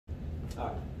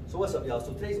Alright, so what's up, y'all?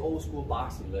 So today's old school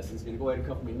boxing lesson is going to go ahead and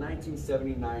come from a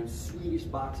 1979 Swedish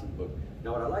boxing book.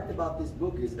 Now what I liked about this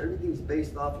book is everything's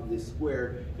based off of this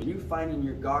square, and you finding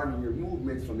your guard and your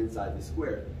movements from inside the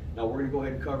square. Now we're going to go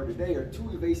ahead and cover today are two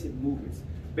evasive movements.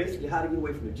 Basically how to get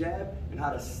away from the jab and how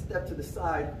to step to the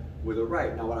side with a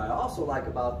right. Now what I also like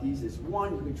about these is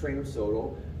one, you can train with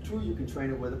solo, two, you can train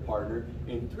it with a partner,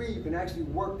 and three, you can actually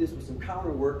work this with some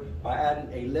counter work by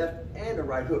adding a left and a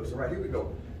right hook. So right, here we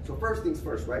go. So first things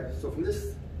first, right? So from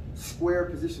this square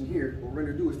position here, what we're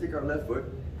going to do is take our left foot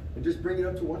and just bring it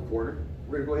up to one corner.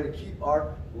 We're going to go ahead and keep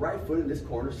our right foot in this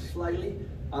corner slightly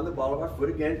on the ball of our foot.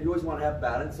 Again, you always want to have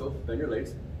balance, so bend your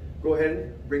legs. Go ahead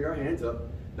and bring our hands up.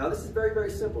 Now this is very, very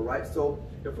simple, right? So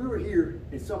if we were here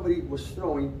and somebody was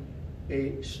throwing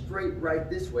a straight right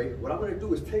this way, what I'm going to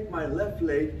do is take my left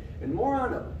leg and more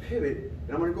on a pivot,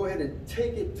 and I'm going to go ahead and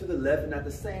take it to the left, and at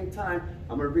the same time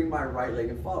I'm going to bring my right leg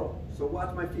and follow. So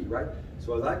watch my feet, right?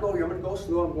 So as I go here, I'm going to go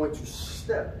slow, I'm going to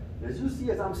step. And as you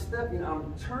see, as I'm stepping,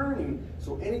 I'm turning,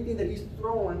 so anything that he's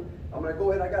throwing, I'm going to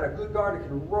go ahead, I got a good guard that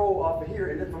can roll off of here,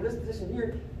 and then from this position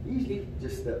here, easily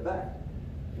just step back.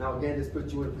 Now again, this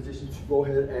puts you in a position to go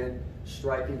ahead and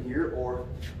strike in here or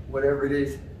whatever it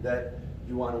is that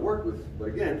you want to work with. But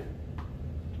again,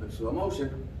 in slow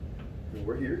motion, and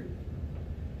we're here,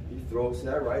 he throws to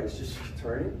that right, it's just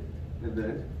turning,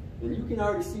 and you can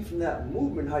already see from that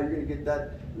movement how you're going to get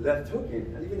that left hook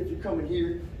in. And even if you're coming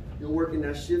here, you're working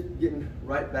that shift, getting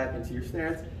right back into your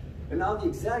stance. And now the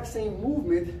exact same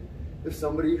movement if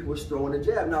somebody was throwing a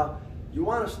jab. Now, you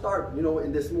want to start,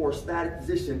 in this more static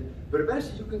position, but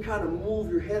eventually you can kind of move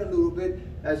your head a little bit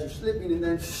as you're slipping and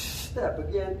then step.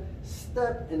 Again,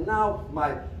 step, and now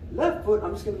my left foot,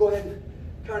 I'm just going to go ahead and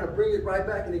kind of bring it right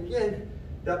back, and again,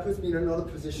 that puts me in another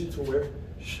position to where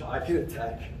I can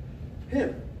attack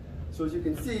him. So as you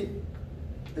can see,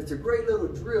 it's a great little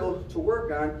drill to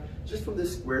work on just from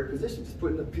this square position. Just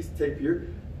putting a piece of tape here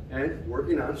and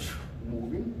working on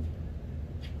moving,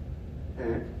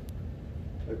 and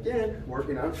again,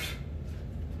 working on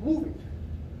moving.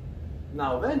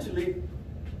 Now eventually,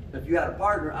 if you had a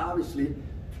partner, obviously,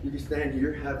 you can stand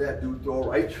here, have that dude throw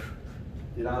right,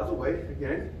 get out of the way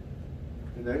again,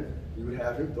 and then you would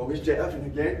have him throw his jab, and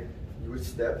again, you would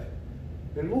step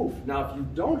and move. Now if you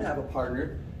don't have a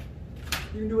partner,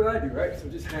 you can do what I do, right? So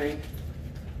just hang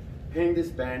this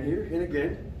band here, and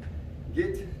again,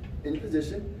 get in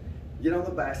position, get on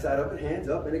the back side of it, hands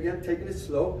up, and again, taking it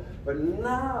slow. But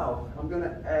now I'm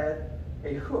gonna add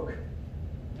a hook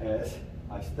as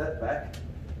I step back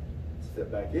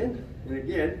in, and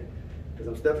again, as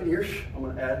I'm stepping here, I'm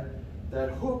gonna add that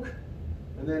hook,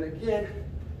 and then again,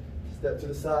 step to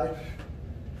the side,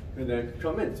 and then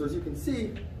come in. So as you can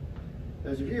see,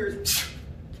 as you hear, it's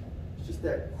just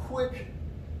that quick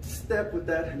step with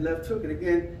that left hook, and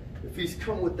again, if he's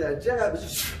coming with that jab, it's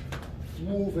just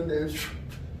move and then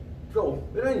go.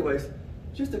 But anyways,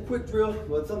 just a quick drill,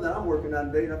 well, it's something that I'm working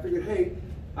on today, and I figured, hey,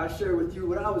 I'd share with you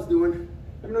what I was doing.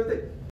 Let me know what you think.